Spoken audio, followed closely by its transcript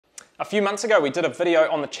A few months ago, we did a video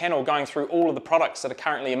on the channel going through all of the products that are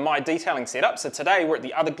currently in my detailing setup. So today we're at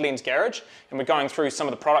the other Glenn's garage and we're going through some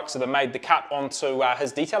of the products that have made the cut onto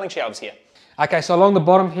his detailing shelves here. Okay, so along the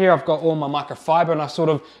bottom here, I've got all my microfiber and I've sort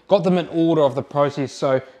of got them in order of the process.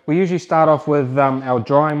 So we usually start off with our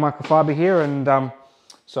drying microfiber here, and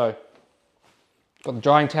so got the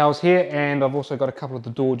drying towels here, and I've also got a couple of the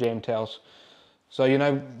door jamb towels. So you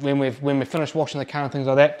know, when we're finished washing the car and things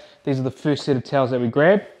like that, these are the first set of towels that we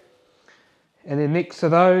grab. And then next to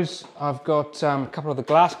those, I've got a couple of the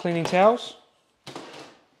glass cleaning towels.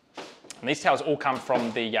 And these towels all come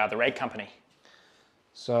from the rag company.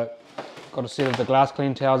 So got a set of the glass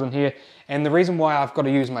cleaning towels in here. And the reason why I've got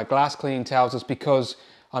to use my glass cleaning towels is because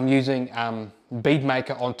I'm using bead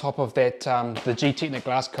maker on top of that, the G-Technic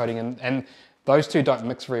glass coating, and those two don't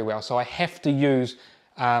mix very well. So I have to use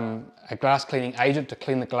a glass cleaning agent to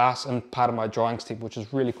clean the glass in part of my drying step, which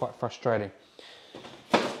is really quite frustrating.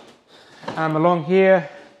 Along here,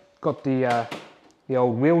 got the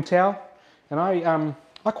old wheel towel, and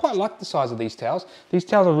I quite like the size of these towels. These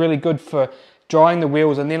towels are really good for drying the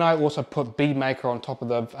wheels, and then I also put bead maker on top of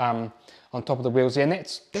the wheels there, and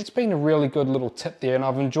that's been a really good little tip there, and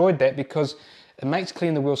I've enjoyed that because it makes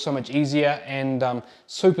cleaning the wheels so much easier and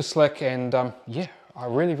super slick, and yeah, I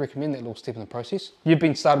really recommend that little step in the process. You've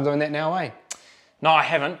been started doing that now, eh? No, I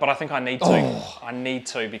haven't, but I think I need to. Oh. I need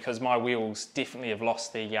to, because my wheels definitely have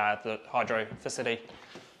lost the hydrophobicity.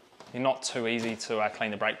 They're not too easy to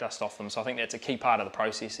clean the brake dust off them, so I think that's a key part of the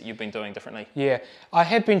process that you've been doing differently. Yeah, I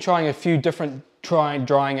have been trying a few different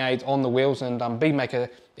drying aids on the wheels, and bead maker,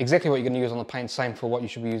 exactly what you're going to use on the paint, same for what you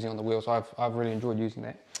should be using on the wheels. I've really enjoyed using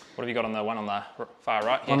that. What have you got on the one on the far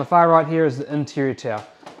right here? On the far right here is the interior towel.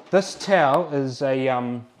 This towel is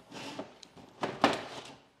a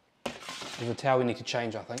towel we need to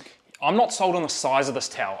change, I think. I'm not sold on the size of this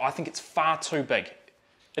towel. I think it's far too big.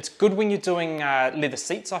 It's good when you're doing leather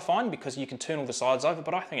seats, I find, because you can turn all the sides over,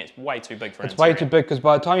 but I think it's way too big for It's way too big, because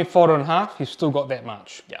by the time you fold it in half, you've still got that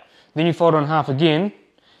much. Yeah. Then you fold it in half again,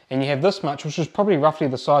 and you have this much, which is probably roughly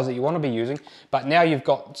the size that you want to be using, but now you've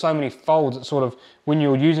got so many folds that sort of, when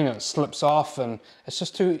you're using it, it slips off, and it's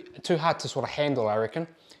just too hard to sort of handle, I reckon.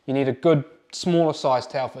 You need a good, smaller size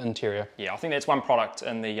towel for interior. Yeah, I think that's one product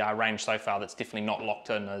in the range so far that's definitely not locked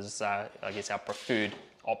in as, I guess, our preferred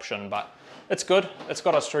option, but it's good. It's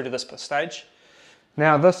got us through to this stage.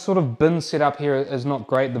 Now, this sort of bin setup here is not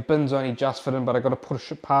great. The bin's only just fit in, but I've got to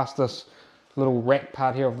push it past this little rack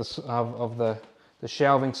part here of the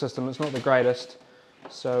shelving system. It's not the greatest.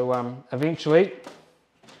 So eventually,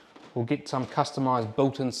 we'll get some customized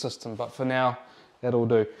built-in system, but for now, that'll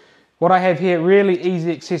do. What I have here, really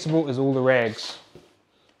easy accessible, is all the rags.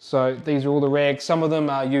 So these are all the rags. Some of them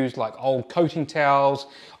are used like old coating towels,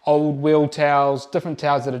 old wheel towels, different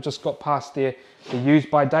towels that have just got past their use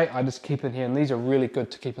by date. I just keep in here, and these are really good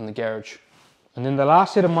to keep in the garage. And then the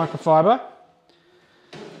last set of microfiber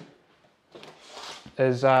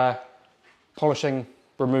is polishing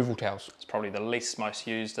removal towels. It's probably the least most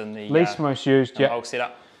used in the whole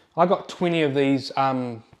setup. I got 20 of these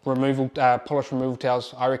polish removal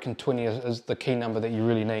towels. I reckon 20 is the key number that you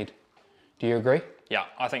really need. Do you agree? Yeah,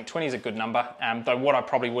 I think 20 is a good number, though what I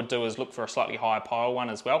probably would do is look for a slightly higher pile one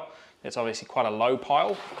as well. It's obviously quite a low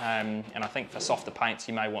pile, and I think for softer paints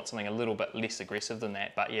you may want something a little bit less aggressive than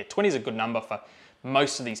that. But yeah, 20 is a good number for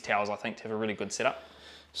most of these towels, I think, to have a really good setup.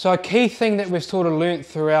 So a key thing that we've sort of learnt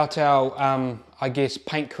throughout our, I guess,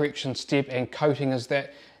 paint correction step and coating is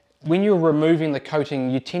that when you're removing the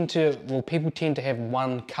coating, people tend to have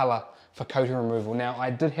one colour for coating removal. Now,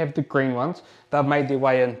 I did have the green ones. They've made their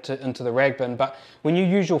way into the rag bin, but when you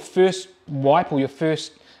use your first wipe or your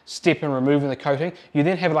first step in removing the coating, you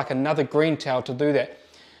then have like another green towel to do that.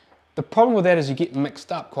 The problem with that is you get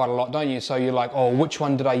mixed up quite a lot, don't you? So you're like, oh, which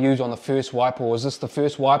one did I use on the first wipe, or was this the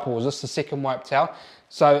first wipe, or was this the second wipe towel?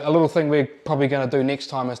 So a little thing we're probably going to do next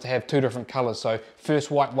time is to have two different colours. So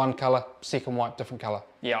first wipe one colour, second wipe different colour.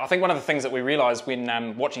 Yeah, I think one of the things that we realised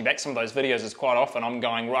when watching back some of those videos is quite often I'm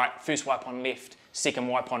going, right, first wipe on left, second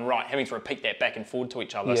wipe on right, having to repeat that back and forward to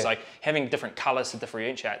each other. Yeah. So having different colours to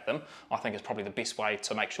differentiate them, I think is probably the best way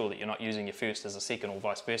to make sure that you're not using your first as a second or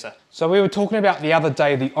vice versa. So we were talking about the other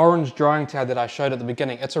day, the orange drying towel that I showed at the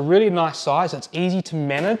beginning. It's a really nice size, it's easy to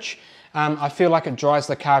manage. I feel like it dries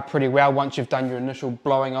the car pretty well once you've done your initial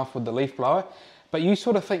blowing off with the leaf blower, but you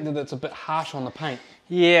sort of think that it's a bit harsh on the paint.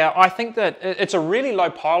 Yeah, I think that it's a really low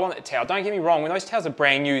pile on that towel. Don't get me wrong, when those towels are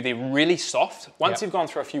brand new, they're really soft. Once you've gone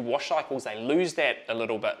through a few wash cycles, they lose that a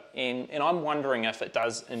little bit, and I'm wondering if it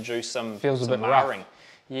does induce some marring. Rough.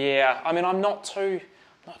 Yeah, I mean, I'm not too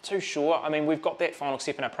sure. I mean, we've got that final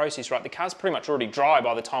step in our process, right? The car's pretty much already dry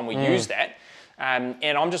by the time we use that.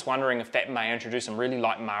 And I'm just wondering if that may introduce some really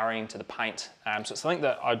light marring to the paint. So it's something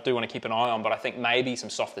that I do want to keep an eye on, but I think maybe some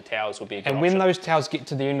softer towels would be a good option. And when those towels get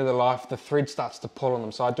to the end of the life, the thread starts to pull on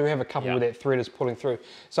them. So I do have a couple where that thread is pulling through.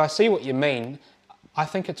 So I see what you mean. I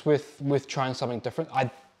think it's worth trying something different.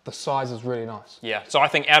 The size is really nice. Yeah, so I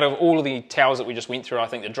think out of all of the towels that we just went through, I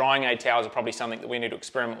think the drying aid towels are probably something that we need to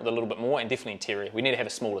experiment with a little bit more, and definitely interior. We need to have a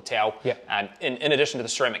smaller towel, in addition to the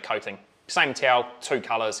ceramic coating. Same towel, 2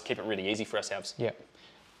 colours, keep it really easy for ourselves. Yeah,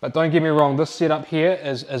 but don't get me wrong, this setup here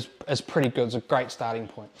is pretty good. It's a great starting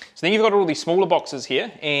point. So then you've got all these smaller boxes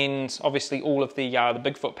here, and obviously all of the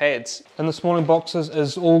Bigfoot pads. In the smaller boxes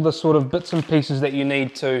is all the sort of bits and pieces that you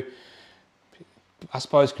need to, I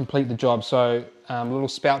suppose, complete the job. So a little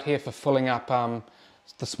spout here for filling up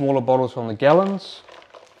the smaller bottles from the gallons.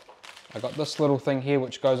 I got this little thing here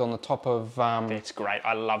which goes on the top of... That's great,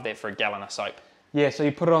 I love that for a gallon of soap. Yeah, so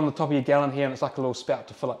you put it on the top of your gallon here and it's like a little spout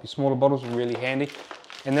to fill up your smaller bottles, really handy.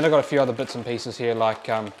 And then I've got a few other bits and pieces here like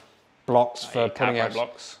blocks for putting out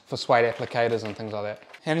blocks for suede applicators and things like that.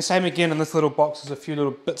 And the same again in this little box, there's a few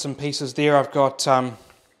little bits and pieces there. I've got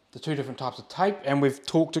the 2 different types of tape, and we've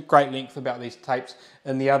talked at great length about these tapes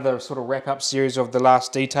in the other sort of wrap-up series of the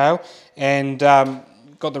last detail. And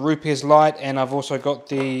got the Rupe's light, and I've also got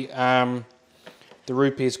the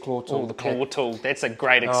Rupe's claw tool. Oh, the claw tool. That's a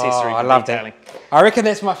great accessory. I love that. I reckon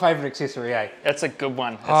that's my favourite accessory, eh? That's a good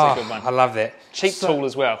one. That's a good one. I love that. Cheap tool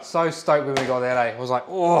as well. So stoked when we got that, eh? I was like,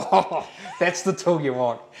 oh, that's the tool you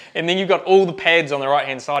want. And then you've got all the pads on the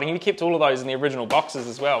right-hand side, and you kept all of those in the original boxes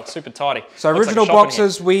as well. Super tidy. So original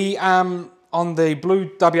boxes, we on the blue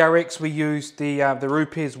WRX, we used the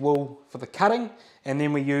Rupe's wool for the cutting, and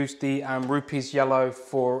then we used the Rupe's yellow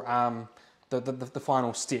for the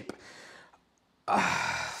final step.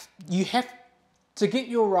 You have to get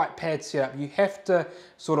your right pad set up. You have to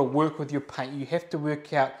sort of work with your paint. You have to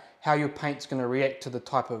work out how your paint's going to react to the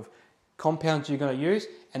type of compounds you're going to use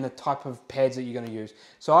and the type of pads that you're going to use.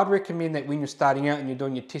 So I'd recommend that when you're starting out and you're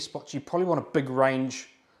doing your test spots, you probably want a big range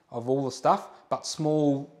of all the stuff, but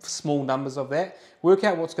small numbers of that. Work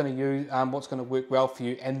out what's going to use, what's going to work well for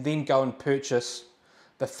you, and then go and purchase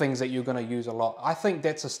the things that you're going to use a lot. I think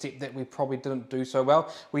that's a step that we probably didn't do so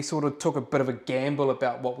well. We sort of took a bit of a gamble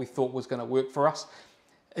about what we thought was going to work for us.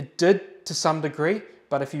 It did to some degree,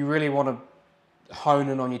 but if you really want to hone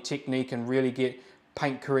in on your technique and really get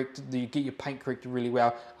paint corrected, you get your paint corrected really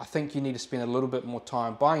well, I think you need to spend a little bit more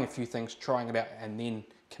time buying a few things, trying it out, and then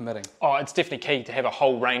committing. Oh, it's definitely key to have a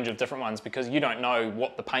whole range of different ones, because you don't know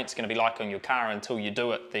what the paint's going to be like on your car until you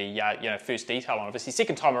do it the first detail on it. Obviously,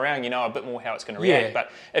 second time around, you know a bit more how it's going to react. But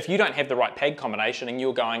if you don't have the right pad combination and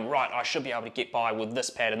you're going, right, I should be able to get by with this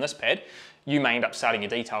pad and this pad, you may end up starting your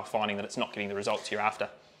detail finding that it's not getting the results you're after.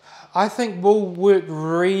 I think we'll work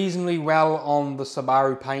reasonably well on the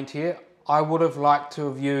Subaru paint here. I would have liked to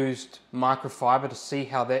have used microfiber to see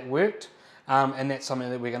how that worked, and that's something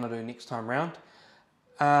that we're going to do next time round.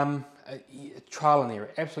 Trial and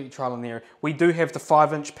error, absolutely trial and error. We do have the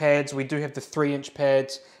 5-inch pads, we do have the 3-inch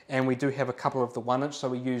pads, and we do have a couple of the 1-inch, so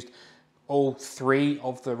we used all 3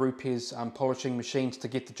 of the Rupe's polishing machines to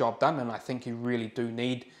get the job done, and I think you really do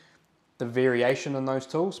need the variation in those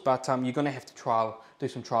tools, but you're going to have to do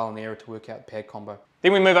some trial and error to work out the pad combo.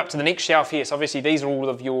 Then we move up to the next shelf here. So obviously these are all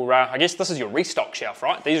of your, I guess this is your restock shelf,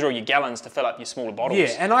 right? These are all your gallons to fill up your smaller bottles.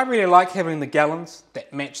 Yeah, and I really like having the gallons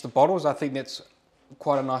that match the bottles. I think that's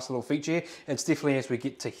quite a nice little feature here. It's definitely, as we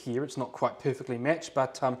get to here, it's not quite perfectly matched,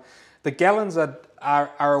 but the gallons are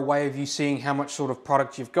a way of you seeing how much sort of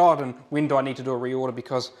product you've got and when do I need to do a reorder,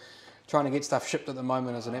 because trying to get stuff shipped at the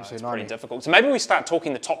moment is an absolute nightmare. It's pretty difficult. So maybe we start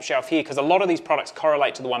talking the top shelf here, because a lot of these products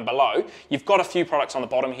correlate to the one below. You've got a few products on the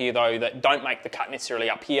bottom here though that don't make the cut necessarily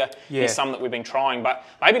up here. Yeah. There's some that we've been trying, but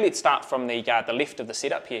maybe let's start from the left of the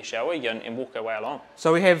setup here, shall we, and walk our way along.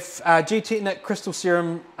 So we have G-Technic Crystal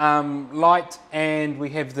Serum Light, and we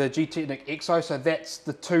have the G-Technic Exo. So that's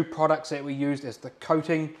the 2 products that we used as the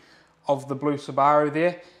coating of the blue Subaru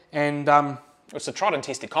there. And it's a tried and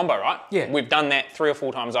tested combo, right? Yeah. We've done that 3 or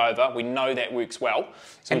 4 times over. We know that works well.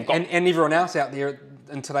 So and everyone else out there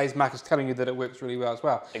in today's market is telling you that it works really well as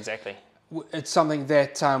well. Exactly. It's something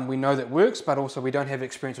that we know that works, but also we don't have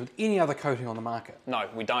experience with any other coating on the market. No,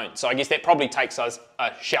 we don't. So I guess that probably takes us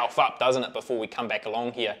a shelf up, doesn't it, before we come back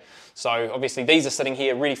along here. So obviously these are sitting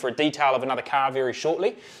here ready for a detail of another car very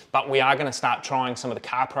shortly, but we are going to start trying some of the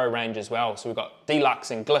Car Pro range as well. So we've got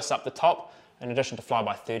Deluxe and Gliss up the top. in addition to Fly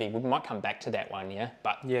by 30, we might come back to that one, yeah?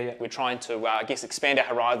 But yeah. we're trying to, I guess, expand our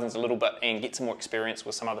horizons a little bit and get some more experience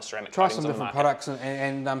with some other ceramic Try coatings some on the different market. products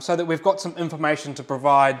and so that we've got some information to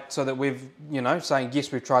provide so that we've, you know, saying,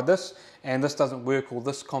 yes, we've tried this and this doesn't work or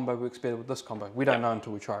this combo works better with this combo. We don't know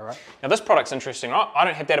until we try, right? Now this product's interesting, right? I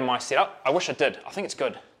don't have that in my setup. I wish I did. I think it's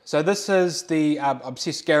good. So this is the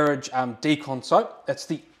Obsessed Garage Decon soap.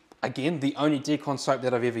 It's again, the only Decon soap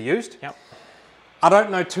that I've ever used. Yep. I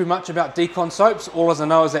don't know too much about Decon soaps. All I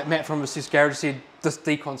know is that Matt from Obsessed Garage said this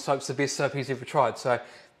Decon soap's the best soap he's ever tried. So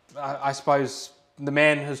I suppose the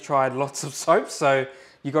man has tried lots of soaps, so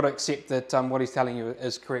you've got to accept that what he's telling you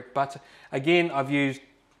is correct. But again, I've used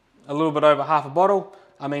a little bit over half a bottle.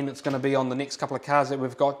 I mean, it's going to be on the next couple of cars that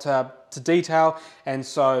we've got to detail, and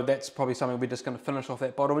so that's probably something we're just going to finish off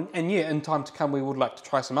that bottle. And yeah, in time to come, we would like to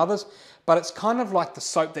try some others, but it's kind of like the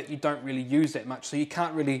soap that you don't really use that much, so you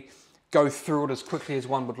can't really go through it as quickly as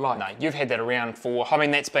one would like. No, you've had that around for, I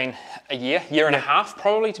mean, that's been a year and a half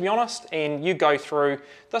probably, to be honest, and you go through,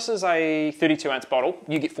 this is a 32-ounce bottle,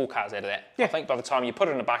 you get 4 cars out of that. I think by the time you put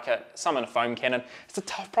it in a bucket, some in a foam cannon, it's a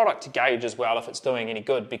tough product to gauge as well if it's doing any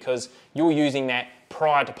good because you're using that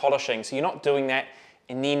prior to polishing, so you're not doing that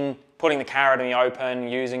and then putting the car out in the open,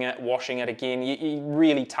 using it, washing it again. You're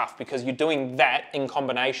really tough because you're doing that in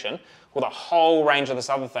combination with a whole range of this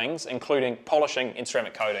other things, including polishing and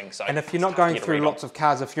ceramic coating. So and if you're not going through lots of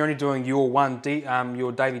cars, if you're only doing your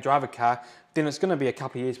your daily driver car, then it's going to be a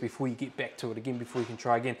couple of years before you get back to it again, before you can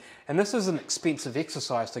try again. And this is an expensive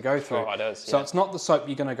exercise to go through. Oh, it is, so it's not the soap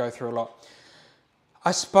you're going to go through a lot. I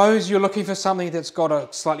suppose you're looking for something that's got a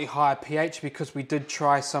slightly higher pH because we did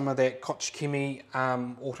try some of that Koch-Chemie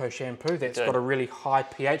auto shampoo that's got a really high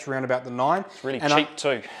pH, around about the 9. It's really cheap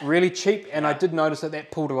too. Really cheap, and I did notice that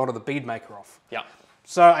pulled a lot of the bead maker off. Yeah.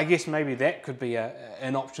 So I guess maybe that could be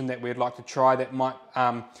an option that we'd like to try that might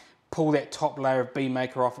pull that top layer of bead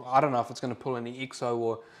maker off. I don't know if it's going to pull any EXO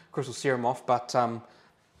or crystal serum off, but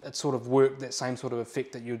it sort of worked that same sort of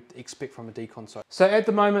effect that you'd expect from a Decon soap. So at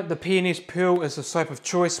the moment, the PNS Pearl is the soap of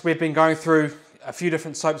choice. We've been going through a few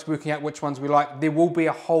different soaps, working out which ones we like. There will be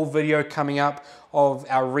a whole video coming up of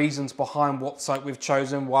our reasons behind what soap we've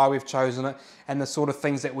chosen, why we've chosen it, and the sort of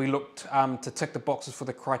things that we looked to tick the boxes for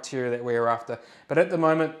the criteria that we're after. But at the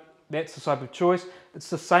moment, that's the soap of choice. It's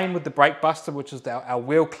the same with the Brake Buster, which is our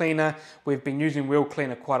wheel cleaner. We've been using wheel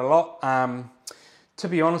cleaner quite a lot. To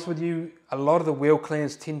be honest with you, a lot of the wheel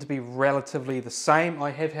cleaners tend to be relatively the same. I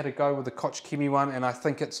have had a go with the Koch-Chemie one, and I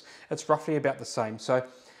think it's roughly about the same. So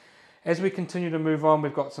as we continue to move on,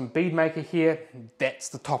 we've got some bead maker here. That's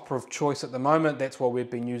the topper of choice at the moment. That's what we've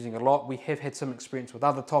been using a lot. We have had some experience with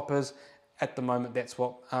other toppers. At the moment, that's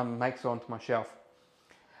what makes it onto my shelf.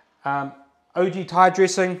 OG tire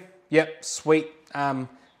dressing, yep, sweet.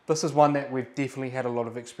 This is one that we've definitely had a lot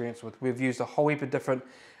of experience with. We've used a whole heap of different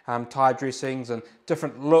tire dressings and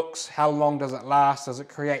different looks. How long does it last? Does it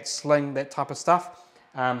create sling? That type of stuff.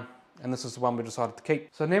 And this is the one we decided to keep.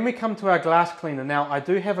 So then we come to our glass cleaner. Now I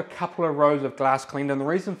do have a couple of rows of glass cleaner, and the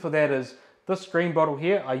reason for that is this green bottle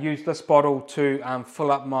here. I use this bottle to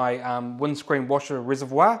fill up my windscreen washer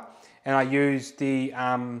reservoir, and I use the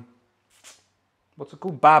what's it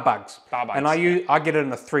called? Bar bugs. And I get it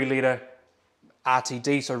in a 3 litre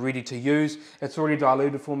RTD, so ready to use. It's already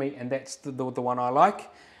diluted for me, and that's the one I like.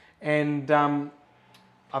 And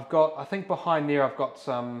I've got, I think behind there I've got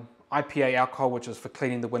some IPA alcohol, which is for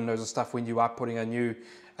cleaning the windows and stuff when you are putting a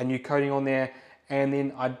new coating on there. And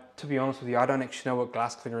then to be honest with you, I don't actually know what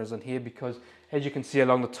glass cleaner is in here, because as you can see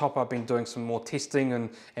along the top, I've been doing some more testing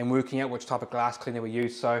and working out which type of glass cleaner we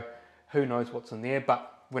use. So who knows what's in there, but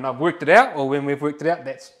when I've worked it out, or when we've worked it out,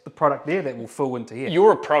 that's the product there that will fill into here.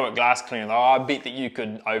 You're a pro at glass cleaner though. I bet that you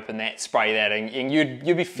could open that, spray that, and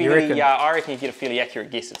you'd be fairly, I reckon you'd get a fairly accurate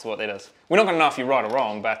guess as to what that is. We're not going to know if you're right or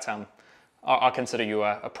wrong, but I consider you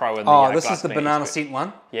a pro in the glass cleaner. This is the banana scent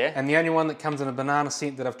one. Yeah. And the only one that comes in a banana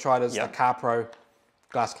scent that I've tried is the CarPro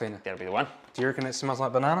glass cleaner. That'll be the one. Do you reckon it smells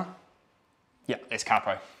like banana? Yeah, it's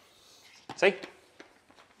CarPro. See?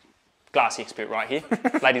 Glass expert right here,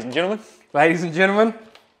 ladies and gentlemen. Ladies and gentlemen,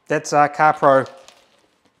 that's our CarPro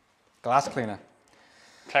glass cleaner.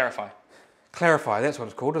 Clarify. Clarify, that's what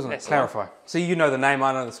it's called, isn't it? That's Clarify. See, you know the name,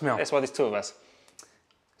 I know the smell. That's why there's 2 of us.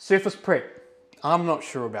 Surface prep. I'm not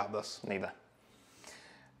sure about this. Neither.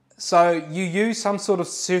 So you use some sort of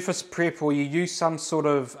surface prep, or you use some sort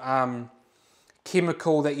of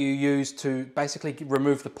chemical that you use to basically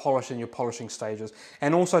remove the polish in your polishing stages,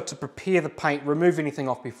 and also to prepare the paint, remove anything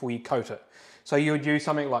off before you coat it. So you would use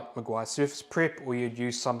something like Maguire Surface Prep, or you'd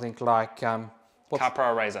use something like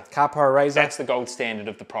CarPro Eraser. CarPro Eraser. That's the gold standard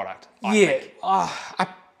of the product, I think. Yeah.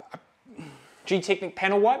 G-Technic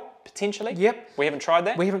Panel Wipe? potentially? Yep. We haven't tried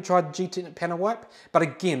that? We haven't tried the G10 panel wipe, but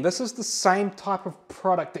again, this is the same type of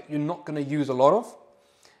product that you're not going to use a lot of,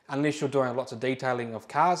 unless you're doing lots of detailing of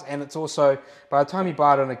cars, and it's also, by the time you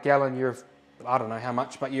buy it in a gallon, you're, I don't know how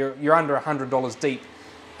much, but you're under $100 deep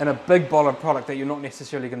in a big bottle of product that you're not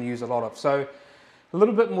necessarily going to use a lot of. So a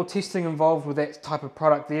little bit more testing involved with that type of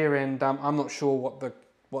product there, and I'm not sure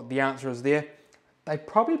what the answer is there. They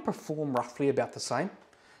probably perform roughly about the same.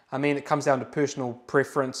 I mean, it comes down to personal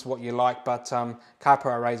preference, what you like, but Car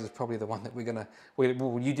Pro Razor is probably the one that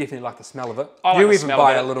well, you definitely like the smell of it. You even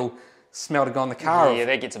buy a little smell to go on the car. Yeah,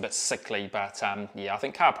 that gets a bit sickly, but yeah, I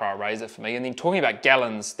think Car Pro Razor for me. And then talking about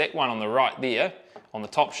gallons, that one on the right there, on the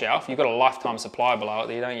top shelf, you've got a lifetime supply below it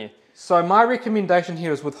there, don't you? So my recommendation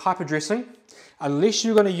here is with hyperdressing, unless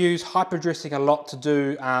you're going to use hyperdressing a lot to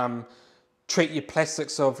do treat your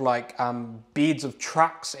plastics of like beds of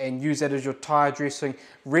trucks and use that as your tyre dressing,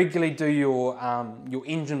 regularly do your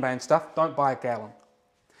engine bay and stuff, don't buy a gallon.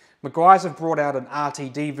 Meguiar's have brought out an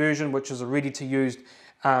RTD version, which is a ready to use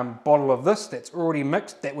bottle of this that's already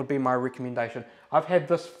mixed. That would be my recommendation. I've had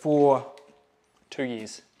this for 2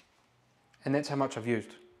 years. And that's how much I've used.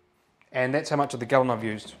 And that's how much of the gallon I've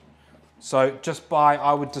used. So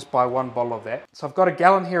I would just buy one bottle of that. So I've got a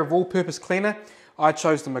gallon here of all-purpose cleaner. I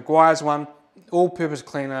chose the Meguiar's one. All-purpose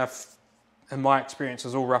cleaner, in my experience,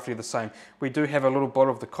 is all roughly the same. We do have a little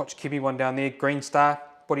bottle of the Koch Chemie one down there, Green Star.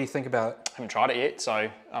 What do you think about it? I haven't tried it yet, so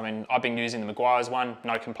I mean, I've been using the Meguiar's one,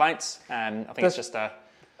 no complaints. I think it's just a...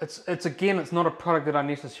 It's not a product that I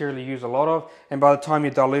necessarily use a lot of, and by the time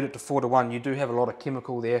you dilute it to 4:1, you do have a lot of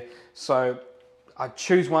chemical there. So I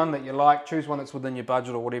choose one that you like, choose one that's within your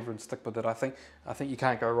budget or whatever, and stick with it. I think you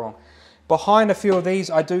can't go wrong. Behind a few of these,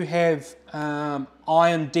 I do have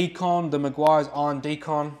Iron Decon, the Meguiar's Iron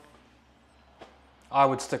Decon. I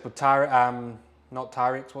would stick with not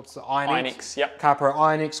Tarex, what's the Iron X? Yep. Car Pro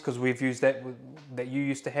Iron X, because we've used that you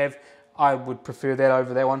used to have. I would prefer that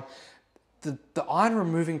over that one. The iron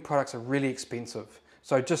removing products are really expensive.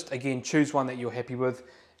 So just, again, choose one that you're happy with.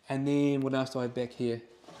 And then, what else do I have back here?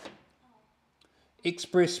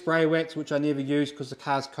 Express Spray Wax, which I never use because the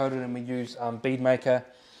car's coated and we use Bead Maker.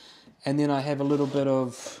 And then I have a little bit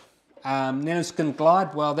of Nanoskin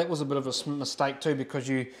Glide. Well, that was a bit of a mistake too, because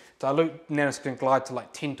you dilute Nanoskin Glide to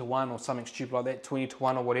like 10:1 or something stupid like that,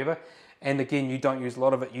 20:1 or whatever. And again, you don't use a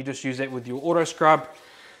lot of it. You just use that with your auto scrub.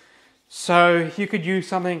 So you could use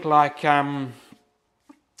something like,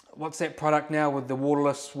 what's that product now with the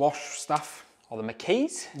waterless wash stuff? Oh, the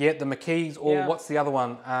McKees? Yeah, the McKees, or what's the other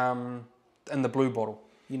one in the blue bottle?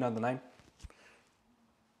 You know the name.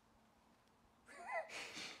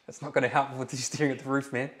 It's not going to help with you staring at the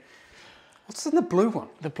roof, man. What's in the blue one?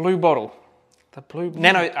 The blue bottle. The blue...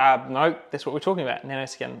 Nano... no, that's what we're talking about.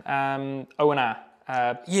 Nanoskin. O&R.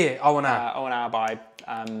 Yeah, O&R. O&R by...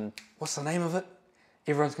 What's the name of it?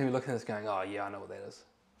 Everyone's going to be looking at this going, oh yeah, I know what that is.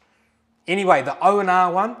 Anyway, the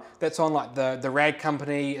O&R one, that's on like the Rag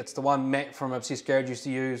company. It's the one Matt from Obsessed Garage used to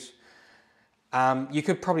use. You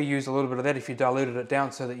could probably use a little bit of that if you diluted it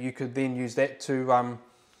down, so that you could then use that to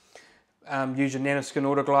use your Nanoskin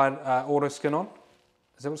Auto Skin on.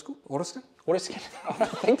 Is that what it's called? Auto Skin? Auto Skin? I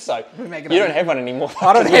don't think so. You don't have one anymore.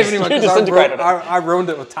 I don't have anyone because disintegrated I ruined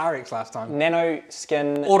it with Tarex last time.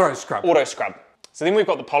 Nanoskin... Auto Scrub. Auto Scrub. So then we've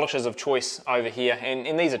got the polishers of choice over here,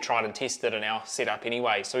 and these are tried and tested in our setup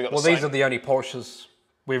anyway. So we've got these are the only polishers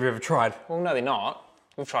we've ever tried. Well, no, they're not.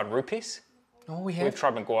 We've tried Rupes. Oh, we have. We've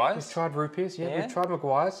tried Meguiar's. We've tried Rupes, yeah. We've tried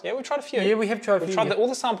Meguiar's. Yeah, we've tried a few. Yeah, we have tried a few. We've tried all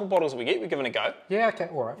the sample bottles that we get, we've given a go. Yeah, okay,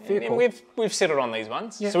 all right. Fair call. We've settled on these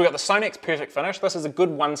ones. Yeah. So we've got the Sonax Perfect Finish. This is a good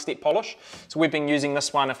one-step polish. So we've been using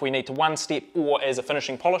this one if we need to one-step or as a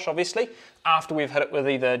finishing polish, obviously, after we've hit it with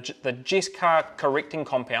either the Jessica Correcting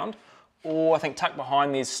Compound, or I think tucked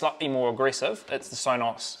behind there's slightly more aggressive. It's the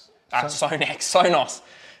Sonax Cup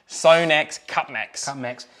Max. Cup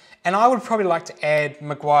Max. And I would probably like to add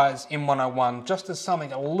Meguiar's M101 just as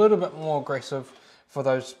something a little bit more aggressive for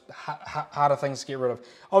those harder things to get rid of.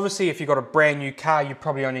 Obviously, if you've got a brand new car, you're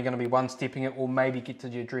probably only going to be one-stepping it, or maybe get to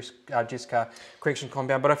your Jessica Correction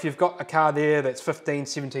Compound. But if you've got a car there that's 15,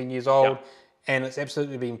 17 years old, and it's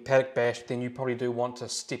absolutely been paddock bashed, then you probably do want to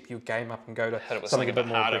step your game up and go to something a bit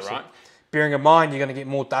more harder, aggressive. right? Bearing in mind, you're going to get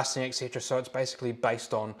more dusting, etc. So it's basically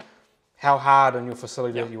based on how hard in your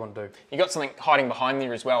facility that you want to do. You got something hiding behind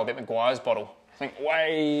there as well, that Meguiar's bottle. I think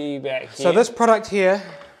way back here. So this product here,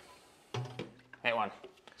 that one.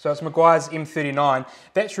 So it's Meguiar's M39.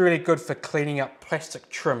 That's really good for cleaning up plastic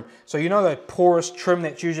trim. So you know the porous trim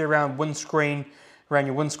that's usually around windscreen, around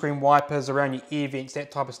your windscreen wipers, around your air vents,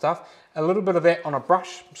 that type of stuff. A little bit of that on a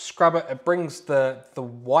brush, scrub it. It brings the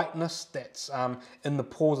whiteness that's in the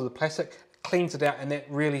pores of the plastic, cleans it out, and that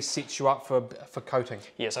really sets you up for coating.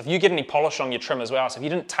 Yeah, so if you get any polish on your trim as well, so if you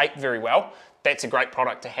didn't tape very well, that's a great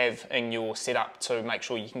product to have in your setup to make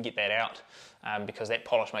sure you can get that out, because that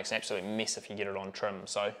polish makes an absolute mess if you get it on trim.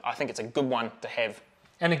 So I think it's a good one to have.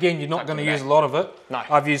 And again, you're not going to use a lot of it. No.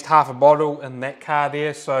 I've used half a bottle in that car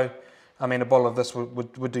there, so I mean a bottle of this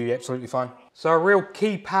would do you absolutely fine. So a real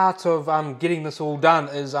key part of getting this all done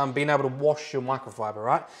is being able to wash your microfiber,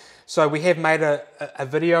 right? So we have made a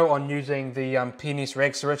video on using the P&S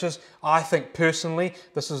rag syringes. I think personally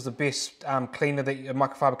this is the best cleaner,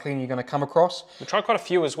 microfiber cleaner you're going to come across. We've tried quite a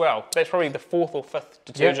few as well. That's probably the 4th or 5th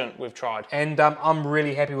detergent we've tried. And I'm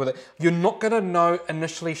really happy with it. You're not going to know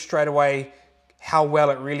initially straight away how well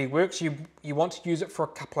it really works. You want to use it for a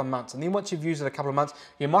couple of months, and then once you've used it a couple of months,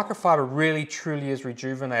 your microfiber really truly is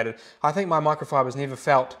rejuvenated. I think my microfiber has never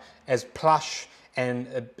felt as plush and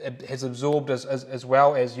it has absorbed as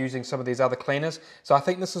well as using some of these other cleaners. So I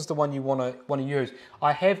think this is the one you want to use.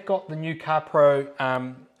 I have got the new CarPro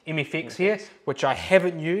MFX here, which I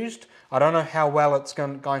haven't used. I don't know how well it's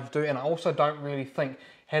going to do, and I also don't really think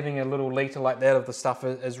having a little litre like that of the stuff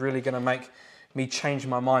is really going to make me change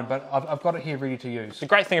my mind, but I've got it here ready to use. The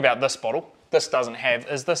great thing about this bottle, this doesn't have,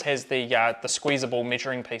 is this has the squeezable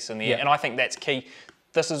measuring piece in there, and I think that's key.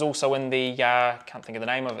 This is also in the, can't think of the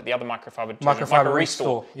name of it, the other microfiber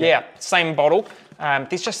Restore. Yeah, same bottle.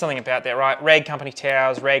 There's just something about that, right? Rag Company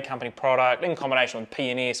towels, Rag Company product, in combination with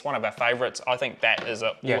P&S, one of our favourites. I think that is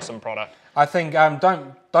an awesome product. I think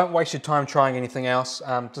don't waste your time trying anything else.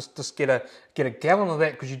 Just get a gallon of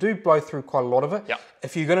that, because you do blow through quite a lot of it. Yep.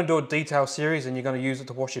 If you're going to do a detail series and you're going to use it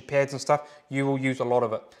to wash your pads and stuff, you will use a lot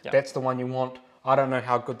of it. Yep. That's the one you want. I don't know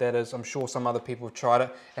how good that is. I'm sure some other people have tried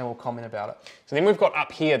it and will comment about it. So then we've got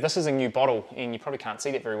up here, this is a new bottle, and you probably can't see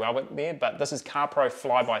that very well but this is CarPro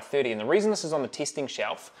Flyby 30, and the reason this is on the testing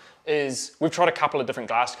shelf is we've tried a couple of different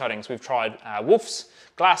glass coatings. We've tried Wolf's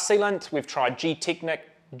glass sealant, we've tried G-Technic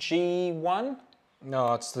G1.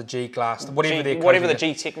 No, it's the G glass, whatever the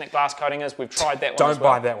G-Technic glass coating is. We've tried that one. Don't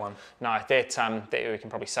buy that one. No, that we can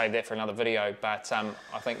probably save that for another video. But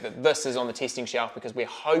I think that this is on the testing shelf because we're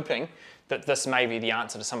hoping that this may be the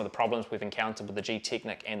answer to some of the problems we've encountered with the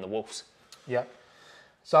G-Technic and the Wolf's. Yeah.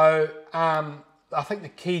 So I think the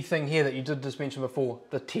key thing here that you did just mention before,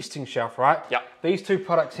 the testing shelf, right? Yep. These two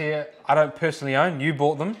products here, I don't personally own. You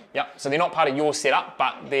bought them. Yep. So they're not part of your setup,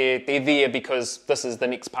 but they're there because this is the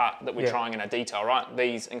next part that we're trying in our detail, right?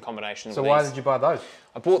 These in combination. So why did you buy those?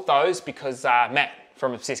 I bought those because Matt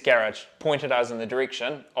from Obsessed Garage pointed us in the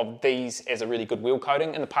direction of these as a really good wheel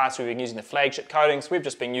coating. In the past, we've been using the flagship coatings. We've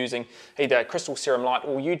just been using either Crystal Serum Light,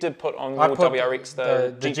 or you did put on your WRX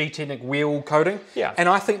the G-Technic wheel coating. Yeah. And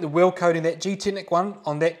I think the wheel coating, that G-Technic one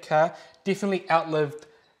on that car, definitely outlived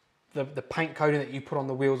the paint coating that you put on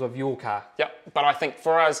the wheels of your car. Yep. But I think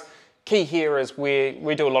for us, key here is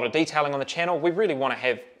we do a lot of detailing on the channel. We really want to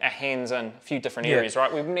have our hands in a few different areas,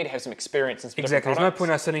 right? We need to have some experience in some different products. There's no point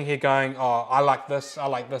us sitting here going, oh, I like this, I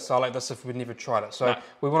like this, I like this, if we've never tried it. So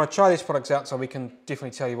we want to try these products out so we can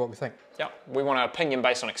definitely tell you what we think. Yeah, we want an opinion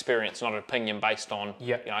based on experience, not an opinion based on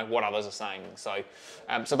you know, what others are saying. So,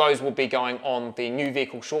 so those will be going on the new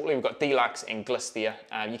vehicle shortly. We've got Deluxe and Gliss there.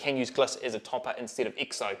 You can use Gliss as a topper instead of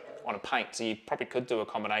EXO on a paint. So you probably could do a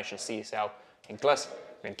combination of CSL and Gliss.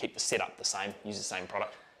 We're going to keep the setup the same, use the same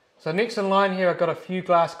product. So next in line here, I've got a few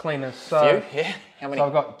glass cleaners. So, yeah, how many? So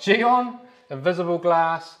I've got Geon, Invisible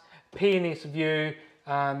Glass, P&S View.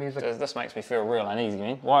 This makes me feel real uneasy,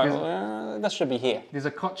 man. Why? This should be here. There's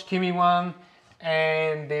a Koch Chemie one,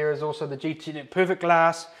 and there is also the G-Technic Perfect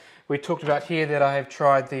Glass. We talked about here that I have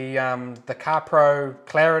tried the CarPro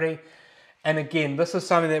Clarity. And again, this is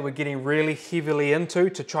something that we're getting really heavily into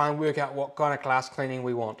to try and work out what kind of glass cleaning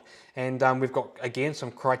we want. And we've got, again,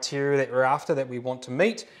 some criteria that we're after that we want to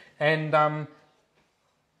meet. And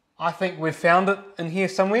I think we've found it in here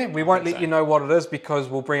somewhere. We won't let you know what it is because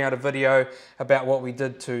we'll bring out a video about what we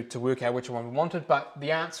did to work out which one we wanted, but the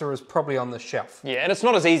answer is probably on the shelf. Yeah, and it's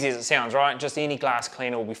not as easy as it sounds, right? Just any glass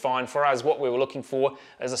cleaner will be fine. For us, what we were looking for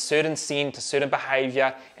is a certain scent, a certain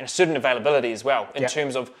behavior, and a certain availability as well in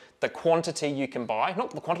terms of the quantity you can buy,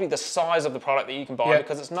 not the quantity, the size of the product that you can buy,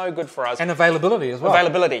 because it's no good for us. And availability as well.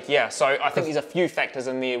 Availability, yeah. So I think there's a few factors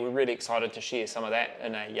in there. We're really excited to share some of that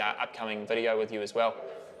in a upcoming video with you as well.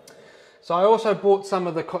 So I also bought some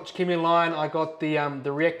of the Koch Chemie line. I got the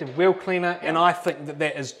reactive wheel cleaner, and I think that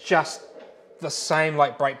that is just the same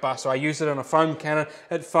like brake buster. I use it in a foam cannon.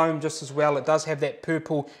 It foamed just as well. It does have that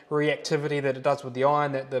purple reactivity that it does with the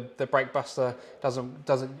iron that the brake buster doesn't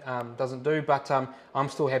do. But I'm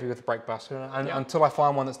still happy with the brake buster. And until I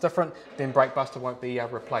find one that's different, then brake buster won't be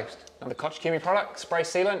replaced. And the Koch Chemie product, spray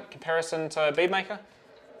sealant, comparison to bead maker?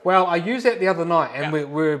 Well, I used that the other night, and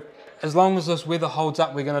we're as long as this weather holds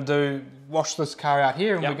up, we're going to wash this car out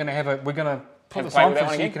here, and we're going to put this on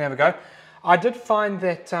so you can have a go. I did find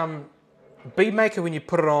that Bead Maker, when you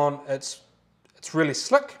put it on, it's really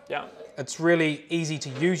slick. Yeah. It's really easy to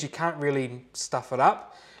use. You can't really stuff it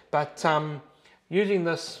up, but using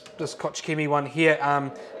this Koch Chemie one here,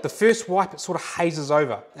 the first wipe, it sort of hazes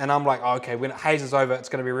over, and I'm like, oh, okay, when it hazes over, it's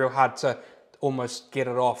going to be real hard to almost get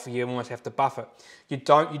it off. You almost have to buff it. You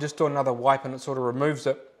don't, you just do another wipe and it sort of removes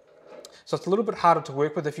it. So it's a little bit harder to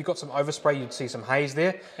work with. If you've got some overspray, you'd see some haze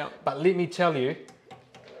there. Yep. But let me tell you,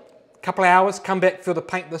 a couple of hours, come back, feel the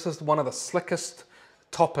paint. This is one of the slickest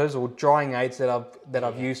toppers or drying aids that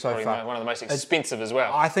I've used so far. One of the most expensive as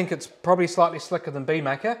well. I think it's probably slightly slicker than Bead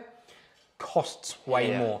Maker. Costs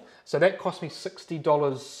way more. So that cost me $60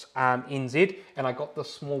 NZ, and I got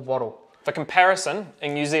this small bottle. For comparison,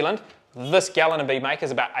 in New Zealand, this gallon of Bead Maker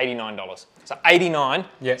is about $89. So 89,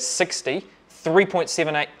 60,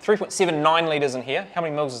 3.79 litres in here. How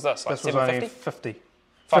many mils is this? Like this was 750? 50.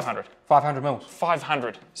 500. 500 mils.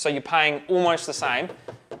 500. So you're paying almost the same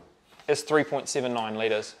as 3.79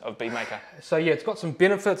 litres of Bead Maker. So yeah, it's got some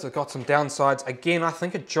benefits, it's got some downsides. Again, I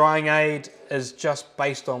think a drying aid is just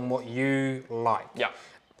based on what you like. Yeah.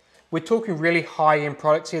 We're talking really high-end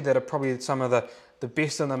products here that are probably some of the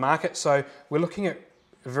best in the market. So we're looking at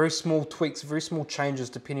very small tweaks, very small changes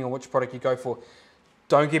depending on which product you go for.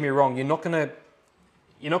 Don't get me wrong, you're not going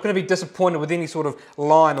to be disappointed with any sort of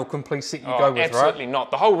line or complete set you go with, right? Absolutely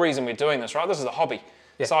not. The whole reason we're doing this, right? This is a hobby.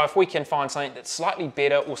 Yeah. So if we can find something that's slightly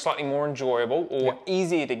better or slightly more enjoyable or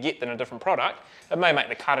easier to get than a different product, it may make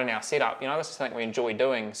the cut in our setup. You know, this is something we enjoy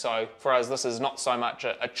doing. So for us, this is not so much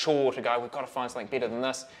a chore to go, we've got to find something better than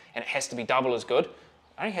this, and it has to be double as good.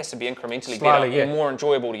 It only has to be incrementally better and more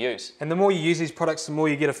enjoyable to use. And the more you use these products, the more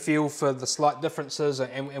you get a feel for the slight differences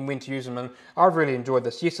and when to use them. And I've really enjoyed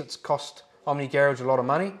this. Yes, it's cost Omni Garage a lot of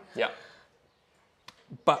money. Yeah.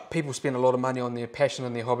 But people spend a lot of money on their passion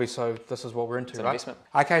and their hobby, so this is what we're into, right? Investment.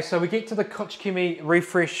 Okay, so we get to the Koch Chemie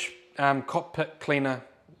Refresh cockpit cleaner,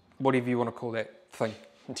 whatever you want to call that thing.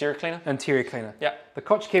 Interior cleaner? Interior cleaner. Yeah. The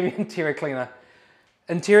Koch Chemie Interior Cleaner.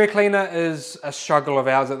 Interior cleaner is a struggle of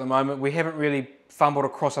ours at the moment. We haven't really fumbled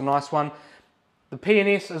across a nice one. The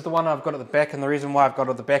P&S is the one I've got at the back, and the reason why I've got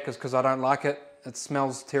it at the back is because I don't like it. It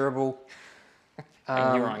smells terrible.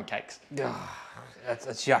 And your own cakes.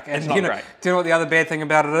 It's yuck. And it's not great. Do you know what the other bad thing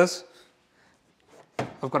about it is?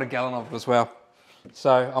 I've got a gallon of it as well.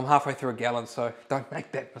 So I'm halfway through a gallon, so don't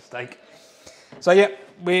make that mistake. So yeah,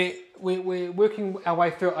 we're working our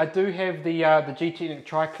way through it. I do have the G-Technic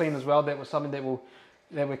Tri-Clean as well. That was something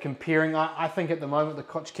that we're comparing. I think at the moment the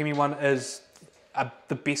Koch Chemie one is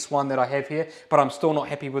the best one that I have here, but I'm still not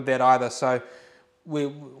happy with that either. So we're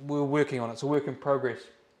working on it. It's a work in progress.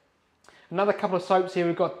 Another couple of soaps here.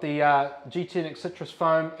 We've got the G-Technic Citrus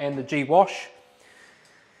Foam and the G-Wash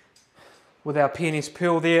with our P&S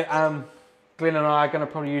Pearl there. Glenn and I are going to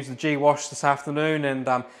probably use the G-Wash this afternoon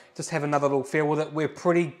and just have another little feel with it. We're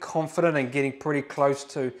pretty confident and getting pretty close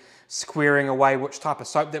to squaring away which type of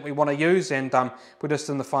soap that we want to use, and we're just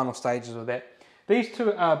in the final stages of that. These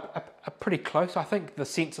two are pretty close. I think the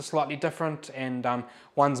scents are slightly different, and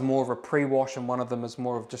one's more of a pre-wash and one of them is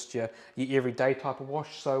more of just your everyday type of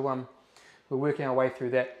wash. So we're working our way through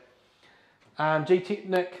that.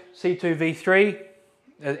 G-Technic C2 V3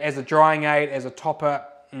 as a drying aid, as a topper,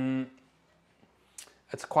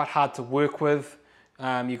 it's quite hard to work with.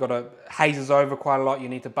 You've got to hazes over quite a lot. You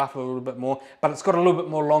need to buff it a little bit more, but it's got a little bit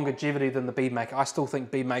more longevity than the Bead Maker. I still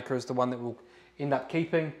think Bead Maker is the one that we'll end up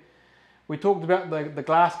keeping. We talked about the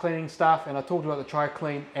glass cleaning stuff, and I talked about the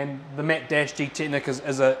Tri-Clean, and the Matte Dash G-Technic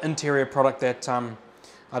is an interior product that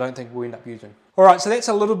I don't think we'll end up using. All right, so that's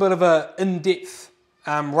a little bit of an in-depth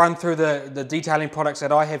run through the detailing products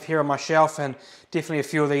that I have here on my shelf, and definitely a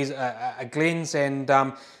few of these are Glenn's, and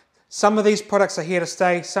some of these products are here to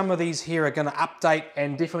stay. Some of these here are going to update,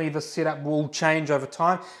 and definitely the setup will change over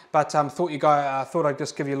time. But thought I'd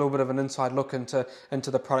just give you a little bit of an inside look into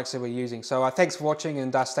the products that we're using. So thanks for watching,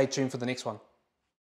 and stay tuned for the next one.